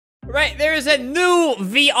Right, there's a new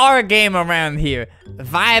VR game around here.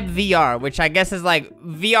 Vibe VR, which I guess is like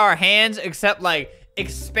VR hands, except like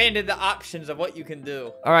expanded the options of what you can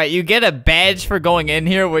do. All right, you get a badge for going in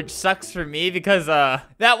here, which sucks for me because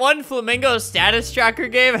that one Flamingo status tracker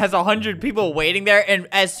game has 100 people waiting there, and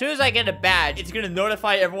as soon as I get a badge, it's gonna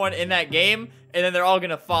notify everyone in that game, and then they're all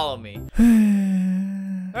gonna follow me.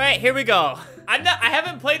 All right, here we go. I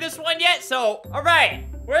haven't played this one yet, so all right.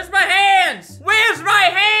 Where's my hands? Where's my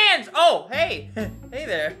hands? Oh, hey. Hey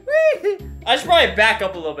there. I should probably back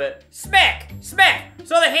up a little bit. Smack, smack.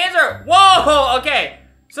 So the hands are, whoa, okay.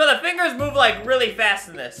 So the fingers move like really fast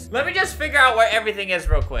in this. Let me just figure out where everything is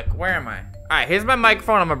real quick. Where am I? All right, here's my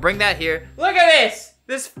microphone. I'm gonna bring that here. Look at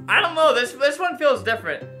this. I don't know, this one feels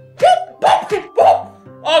different.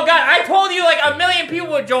 Oh God, I told you like 1 million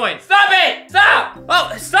people would join. Stop it, stop.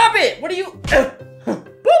 Oh, stop it. What are you?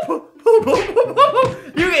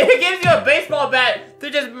 It gives you a baseball bat to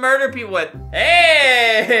just murder people with.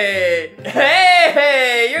 Hey,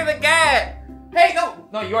 hey, you're the guy. Hey,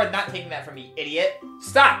 no, you are not taking that from me, idiot.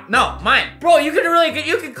 Stop, no, mine. Bro, you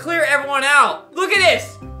can clear everyone out. Look at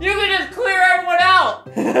this. You can just clear everyone out.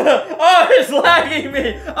 Oh, it's lagging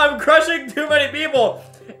me. I'm crushing too many people.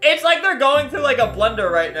 It's like they're going through like a blender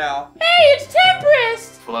right now. Hey, it's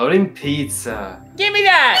Tempest. Floating pizza. Give me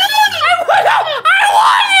that. I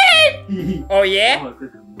want it. Oh yeah?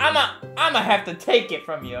 I'ma have to take it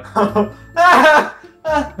from you.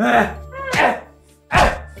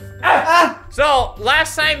 So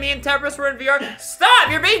last time me and Tempest were in VR. Stop!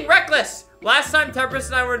 You're being reckless. Last time Tempest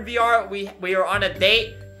and I were in VR, we were on a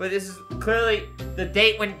date, but this is clearly the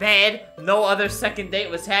date went bad. No other second date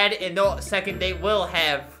was had, and no second date will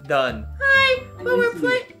have done. Hi, but we're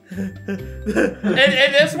playing.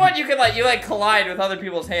 In this one, you can collide with other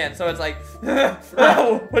people's hands, so it's like,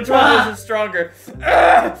 oh, which one is stronger?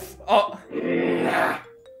 Oh.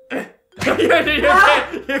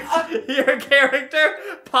 Your character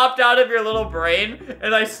popped out of your little brain,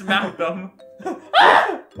 and I smacked them. All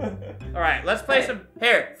right, let's play some.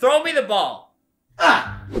 Here, throw me the ball.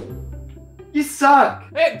 You suck.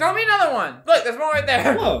 Hey, throw me another one. Look, there's one right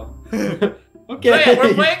there. Whoa. Okay. So yeah,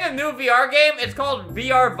 we're playing a new VR game. It's called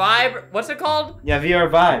VR Vibe. What's it called? Yeah, VR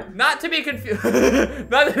Vibe. Not to be confused.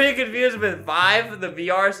 Not to be confused with Vive, the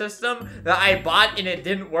VR system that I bought and it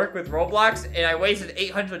didn't work with Roblox, and I wasted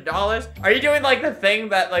 $800. Are you doing like the thing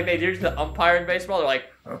that like they do to the umpire in baseball? They're like,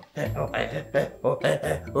 no, I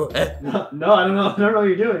don't know. I don't know what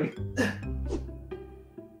you're doing.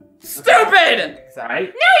 Stupid! Sorry. No,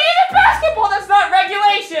 you did basketball. That's not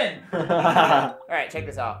regulation. All right, check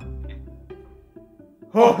this out.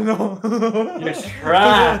 Oh no! You're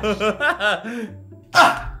trash.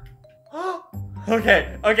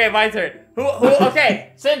 Okay, my turn.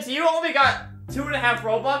 Okay, since you only got 2.5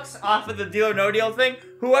 Robux off of the Deal or No Deal thing,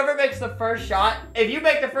 whoever makes the first shot, if you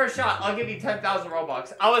make the first shot, I'll give you 10,000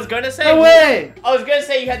 Robux. I was gonna say. No way! I was gonna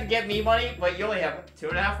say you had to give me money, but you only have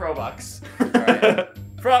 2.5 Robux. All right.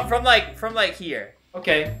 from like here.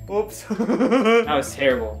 Okay. Oops. That was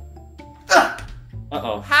terrible.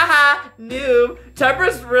 Uh-oh. Haha, noob.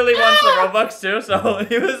 Tempest really wants the Robux too, so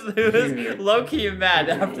he was low-key mad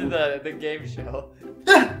after the game show.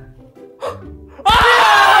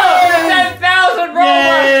 Oh! 10,000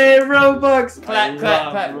 Robux! Yay, Robux! Clap,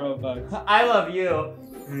 clap, clap. Robux. I love you.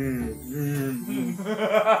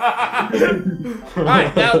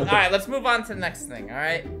 Alright, let's move on to the next thing,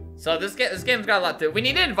 alright? So this game's got a lot to it. We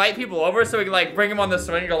need to invite people over so we can like bring them on the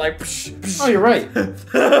swing and go like psh, psh, oh, you're right.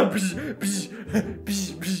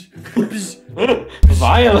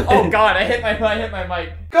 Violent. Oh god, I hit my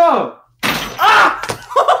mic. Go! Ah!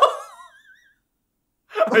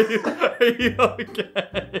 Are you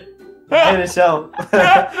okay? I hit a shell.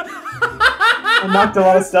 I knocked a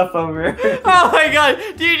lot of stuff over. Oh my god,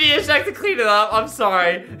 do you need a sec to clean it up? I'm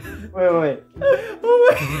sorry. Wait.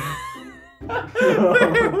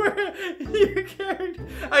 Where you carried?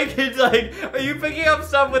 I can like, are you picking up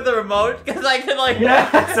stuff with the remote? Cause I can like.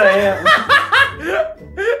 Yes, I am.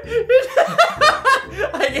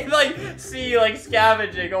 I can like see you like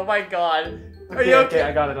scavenging. Oh my god. Are you okay?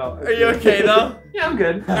 I got it all. Are you okay though? Yeah, I'm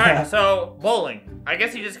good. All right, so bowling. I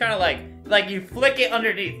guess you just kind of like you flick it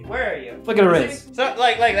underneath. Where are you? Flick it a wrist. So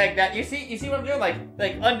like that. You see what I'm doing? Like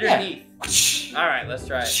underneath. Yeah. All right, let's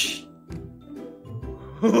try it.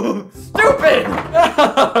 Stupid!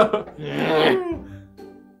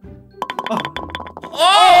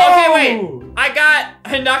 Oh, okay, wait.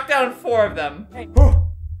 I knocked down 4 of them.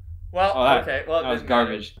 Well, okay. Well, that was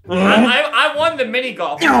garbage. I won the mini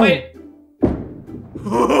golf. Wait.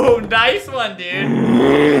 Ooh, nice one, dude.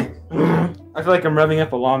 I feel like I'm revving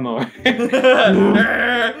up a lawnmower.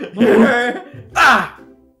 Ah!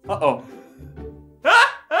 Uh-oh.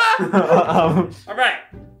 All right.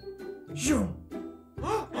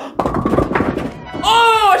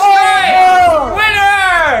 Oh, strike! Oh!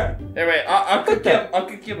 Winner! Hey, wait. I'll cook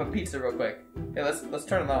you up a pizza real quick. Hey, let's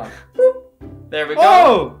turn it on. There we go.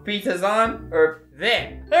 Oh! Pizza's on. Or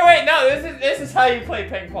there. Hey, wait. No, this is how you play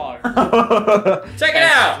ping pong. Check it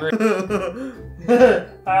out.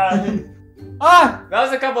 That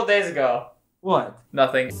was a couple days ago. What?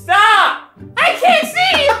 Nothing. Stop! I can't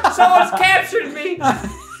see! Someone's captured me.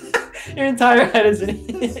 Your entire head is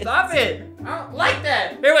in. Stop it! I don't like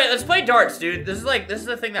that. Here, wait. Let's play darts, dude. This is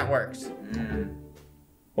the thing that works.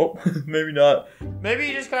 Oh, maybe not. Maybe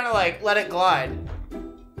you just kind of like let it glide.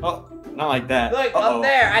 Oh, not like that. Look up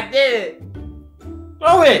there. I did it.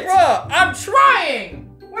 Throw it! Bro, I'm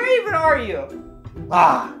trying. Where even are you?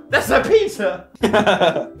 Ah. That's a pizza.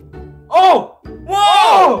 Oh!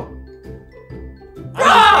 Whoa!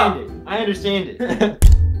 I understand it.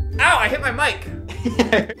 Ow! I hit my mic.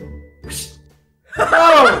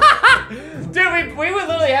 No! Dude, we would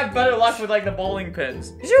literally have better luck with like the bowling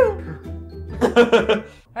pins.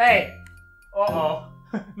 Hey. Uh-oh.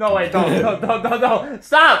 No, wait, don't.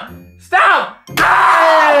 Stop! Stop!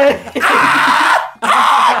 Ah!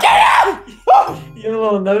 Ah! Get him! You have a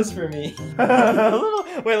little nose for me.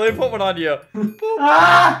 Wait, let me put one on you.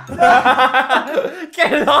 Ah!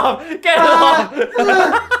 Get it off! Get it off!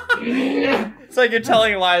 It's like you're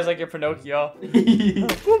telling lies like you're Pinocchio.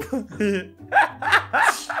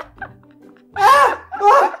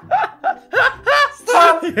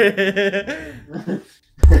 Stop!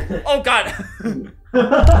 Oh god.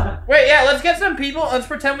 Wait, yeah, let's get some people. Let's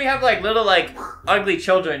pretend we have like little like ugly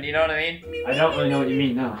children, you know what I mean? I don't really know what you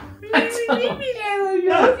mean, no. I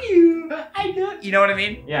love you. I know. You know what I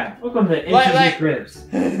mean? Yeah. Welcome to Introduce Ribs.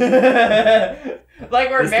 Like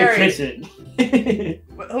we're It's married. the kitchen.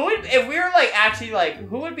 Who would, if we were like actually like,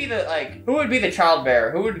 who would be the child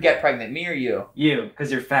bearer? Who would get pregnant, me or you? You,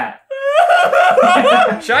 because you're fat.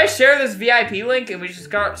 Should I share this VIP link and we just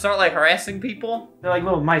start like harassing people? They're like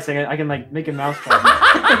little mice. I can like make a mouse call.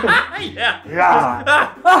 Yeah.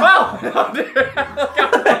 Yeah. Oh, dude.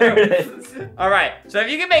 There it is. All right. So if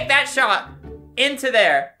you can make that shot into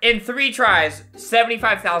there in 3 tries,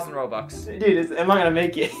 75,000 Robux. Dude, am I gonna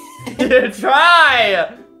make it?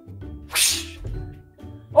 Try.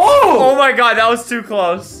 Oh! Oh my god, that was too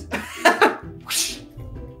close.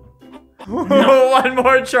 One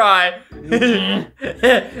more try.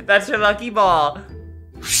 That's your lucky ball.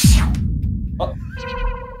 Oh.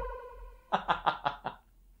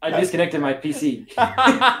 I disconnected my PC.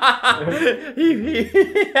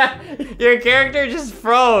 Your character just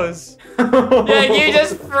froze. Yeah, you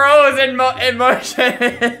just froze in motion.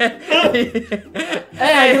 Hey,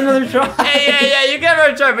 I did another try. Hey, yeah, you get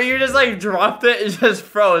another try, but you just like dropped it and just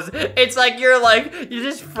froze. It's like you're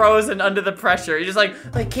just frozen under the pressure. You're just like,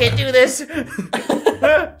 I can't do this.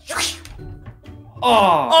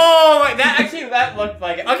 Oh my, that looked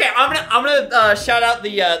like it. Okay, I'm gonna shout out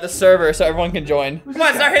the server so everyone can join. Come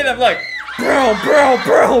on, start hitting them. Look, bro.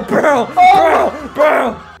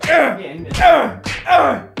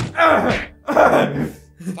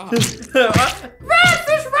 Rats!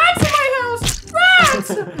 There's rats in my house! Rats!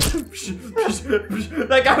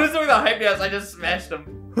 Like I was doing the hype dance, I just smashed them.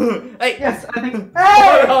 Hey! Yes, I think.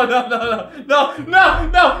 Hey! Oh, no! Bong!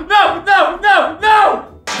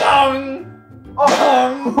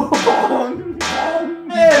 Bong!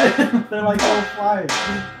 They're like all flying.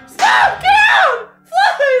 Stop! Get out!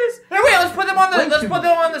 Flies! Hey, wait, let's put them on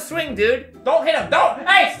the swing, dude. Don't hit them. Don't!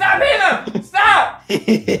 Hey, stop hitting them! Stop!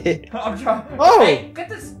 I'm trying. Oh! Hey, get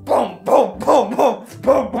this. Boom!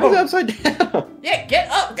 Why is it upside down? Yeah, get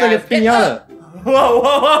up, It's guys. like a piñata.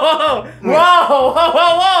 Whoa!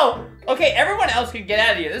 Okay, everyone else can get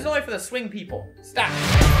out of here. This is only for the swing people. Stop.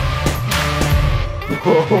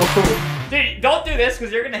 Dude, don't do this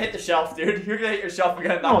because you're gonna hit the shelf, dude. You're gonna hit your shelf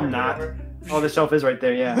again. No, I'm not. Oh, the shelf is right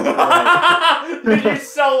there, yeah. Right. Dude, you're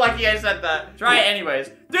so lucky I said that. Try it anyways.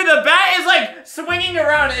 Dude, the bat is like swinging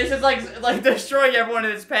around. It's just like destroying everyone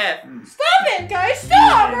in its path. Stop it, guys.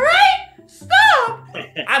 Stop, alright? Stop.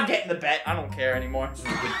 I'm getting the bat. I don't care anymore.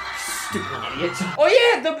 Stupid idiot. Oh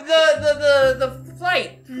yeah, the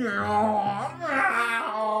flight. Oh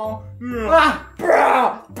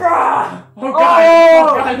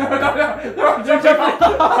god. No.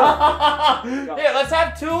 Here, let's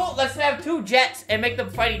have two jets and make them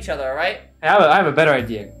fight each other, alright? I have a better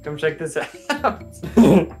idea. Come check this out.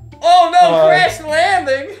 Oh no, crash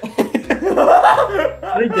landing!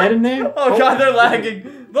 Are they dead in there? Oh god, they're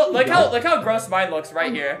lagging. Look how gross mine looks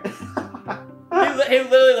right here. He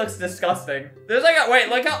literally looks disgusting. There's like a wait,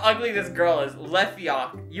 look how ugly this girl is.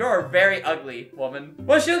 Lefioc, you're very ugly, woman.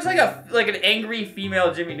 Well, she looks like an angry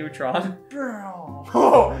female Jimmy Neutron. Bro.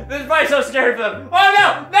 Oh, this is probably so scary for them. Oh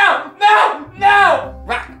no! No! No! No!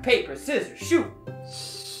 Rock, paper, scissors, shoot.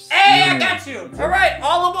 Hey, I got you! Alright,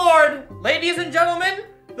 all aboard! Ladies and gentlemen,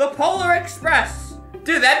 the Polar Express.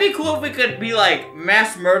 Dude, that'd be cool if we could be like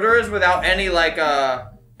mass murderers without any like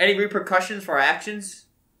any repercussions for our actions.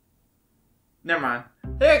 Never mind.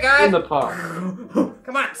 Here, guys. In the park.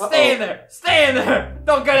 Come on, stay in there. Stay in there.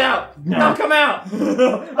 Don't get out. No. Don't come out.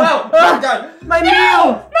 Oh God. My meal!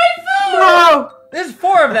 My food! No! There's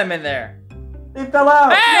 4 of them in there. They fell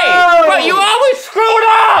out. Hey! No! But you always screwed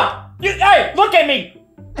up! Hey, look at me!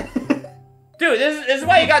 Dude, this is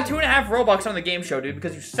why you got 2.5 Robux on the game show, dude,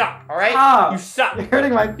 because you suck, alright? Stop. You suck. You're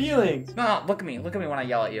hurting my feelings. No, look at me. Look at me when I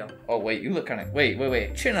yell at you. Oh, wait, you look kind of...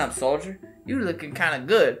 Wait. Chin up, soldier. You looking kind of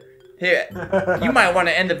good. Here, you might want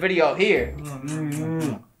to end the video here.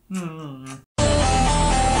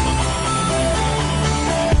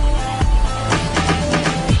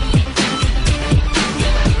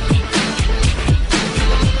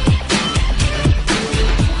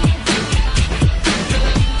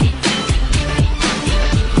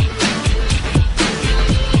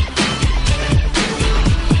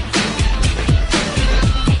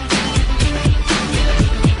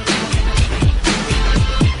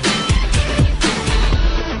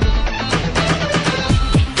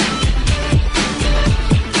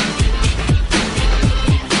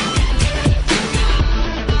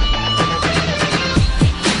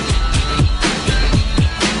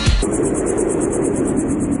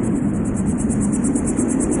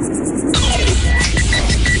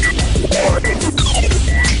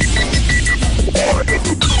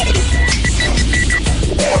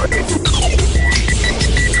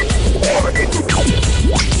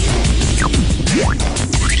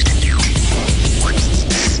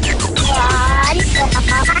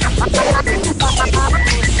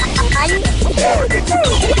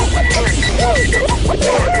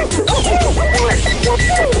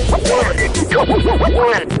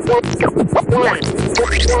 One.